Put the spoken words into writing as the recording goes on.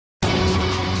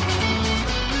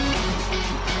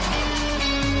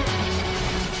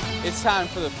It's time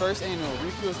for the first annual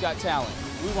Refuel's Got Talent.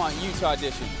 We want you to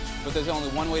audition, but there's only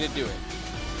one way to do it.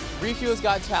 Refuel's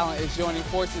Got Talent is joining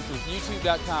forces with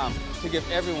YouTube.com to give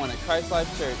everyone at Christ Life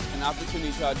Church an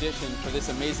opportunity to audition for this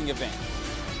amazing event.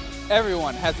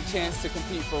 Everyone has a chance to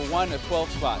compete for one of 12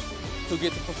 spots who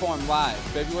get to perform live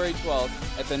February 12th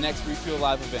at the next Refuel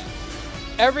Live event.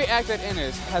 Every act that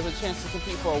enters has a chance to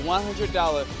compete for a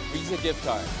 $100 Visa gift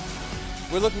card.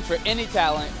 We're looking for any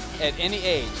talent at any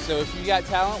age, so if you got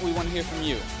talent, we want to hear from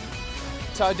you.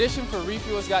 To audition for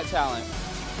Refuel's Got Talent,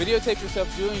 videotape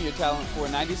yourself doing your talent for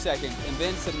 90 seconds and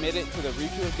then submit it to the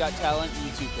Refuel's Got Talent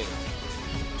YouTube page.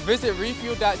 Visit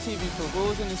refuel.tv for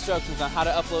rules and instructions on how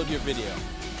to upload your video.